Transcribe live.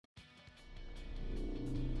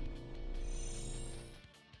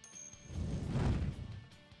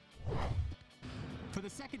For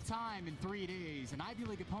the second time in 3 days, an Ivy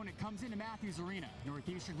League opponent comes into Matthews Arena.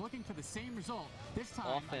 Northeastern looking for the same result, this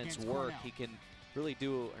time offense against work. Cornell. He can really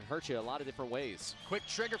do and hurt you a lot of different ways. Quick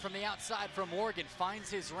trigger from the outside from Morgan, finds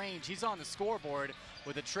his range. He's on the scoreboard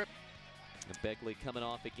with a trip. And Begley coming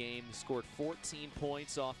off a game, scored 14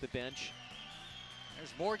 points off the bench.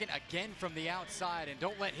 There's Morgan again from the outside, and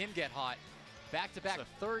don't let him get hot. Back-to-back, a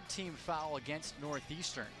third-team foul against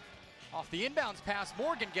Northeastern. Off the inbounds pass,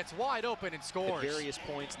 Morgan gets wide open and scores. At various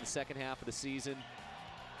points in the second half of the season.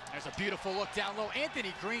 There's a beautiful look down low.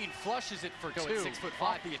 Anthony Green flushes it for two.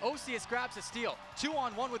 6'5". Osius grabs a steal.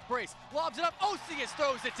 2-on-1 with Brace. Lobs it up. Osius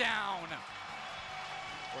throws it down.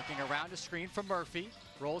 Working around a screen from Murphy.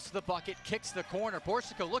 Rolls to the bucket, kicks the corner.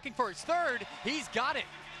 Borsico looking for his third. He's got it.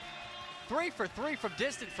 3 for 3 from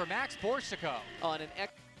distance for Max Borsico. On an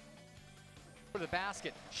For the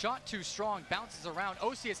basket, shot too strong, bounces around.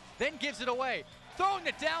 Osius then gives it away, throwing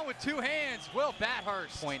it down with 2 hands. Will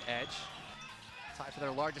Bathurst. Point edge. Tie for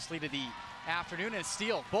their largest lead of the afternoon, and a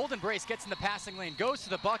steal. Bolden Brace gets in the passing lane, goes to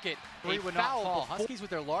the bucket. A foul. Huskies with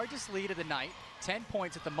their largest lead of the night, 10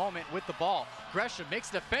 points at the moment with the ball. Gresham makes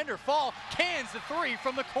the defender fall, cans the 3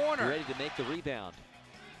 from the corner. Ready to make the rebound.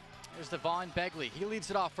 There's Devon Begley. He leaves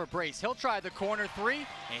it off for Brace. He'll try the corner 3,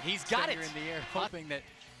 and he's got it in the air, hoping that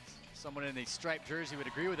someone in the striped jersey would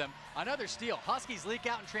agree with him. Another steal. Huskies leak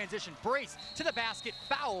out in transition. Brace to the basket.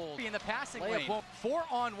 Foul in the passing lane.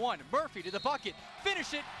 4-on-1. Murphy to the bucket.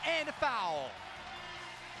 Finish it and a foul.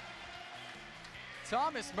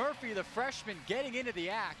 Thomas Murphy, the freshman, getting into the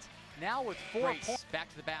act. Now with 4 points. Back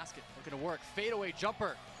to the basket. Looking to work. Fadeaway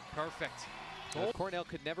jumper. Perfect. Cornell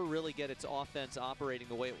could never really get its offense operating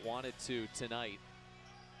the way it wanted to tonight.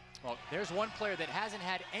 Well, there's one player that hasn't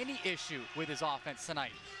had any issue with his offense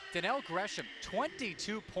tonight. Donnell Gresham,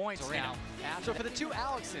 22 points now. So for the two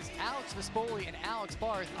Alexes, Alex Vespoli and Alex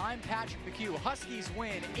Barth, I'm Patrick McHugh. Huskies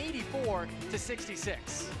win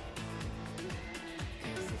 84-66.